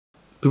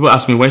People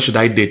ask me, when should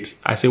I date?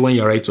 I say, when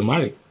you're ready to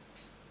marry.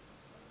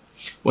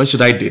 When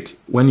should I date?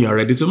 When you are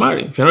ready to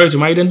marry. If you're ready to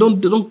marry, then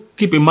don't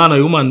keep a man or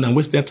a woman and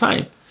waste their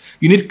time.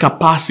 You need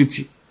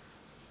capacity.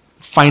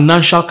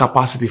 Financial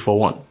capacity for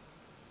one.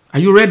 Are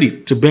you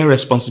ready to bear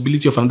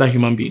responsibility of another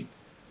human being?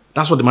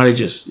 That's what the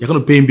marriage is. You're going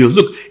to pay him bills.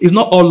 Look, it's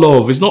not all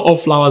love. It's not all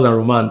flowers and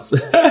romance.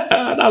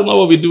 That's not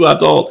what we do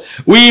at all.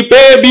 We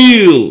pay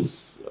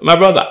bills, my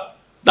brother.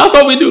 That's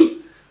what we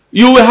do.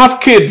 You will have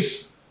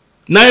kids.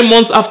 9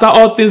 months after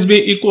all things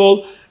being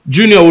equal,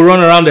 Junior will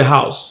run around the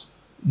house.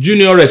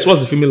 Junioress.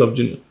 What's the female of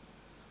Junior?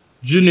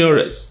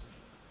 Junioress.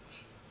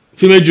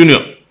 Female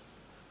Junior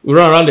will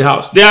run around the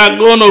house. They are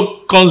going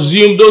to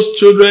consume. Those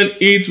children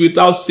eat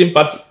without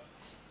sympathy.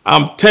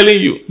 I'm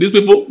telling you, these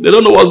people, they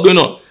don't know what's going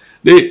on.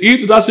 They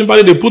eat without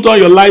sympathy. They put on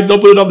your lights,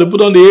 don't put it off. They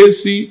put on the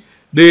AC.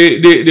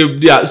 They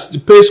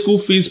pay school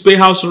fees, pay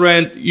house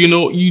rent. You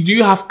know, do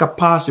you have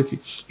capacity?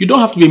 You don't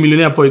have to be a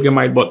millionaire before you get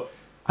married, but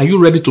are you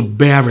ready to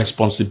bear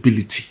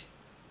responsibility?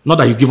 Not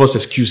that you give us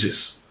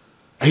excuses.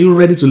 Are you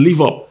ready to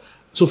live up?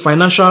 So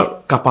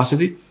financial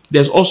capacity.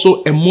 There's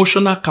also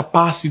emotional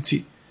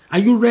capacity. Are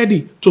you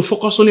ready to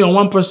focus only on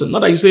one person? Not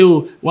that you say,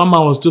 oh, one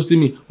man was toasting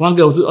me, one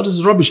girl was, oh, this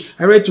is rubbish.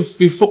 Are you ready to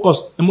be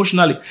focused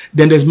emotionally?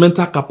 Then there's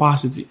mental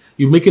capacity.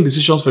 You're making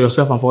decisions for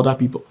yourself and for other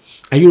people.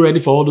 Are you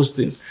ready for all those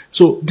things?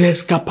 So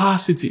there's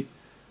capacity.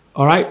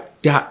 All right?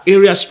 There are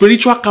areas,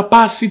 spiritual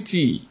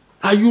capacity.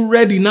 Are you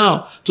ready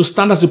now to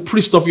stand as a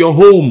priest of your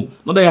home?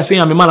 Not that you're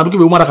saying, I'm a man, I'm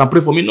looking for a woman that can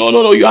pray for me. No,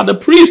 no, no. You are the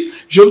priest.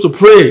 You should be able to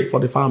pray for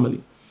the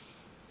family.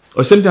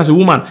 Or same thing as a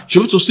woman. You should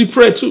be able to still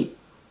pray too.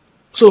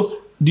 So,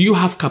 do you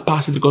have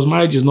capacity? Because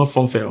marriage is not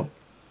funfair.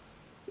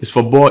 It's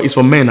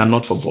for men and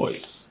not for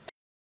boys.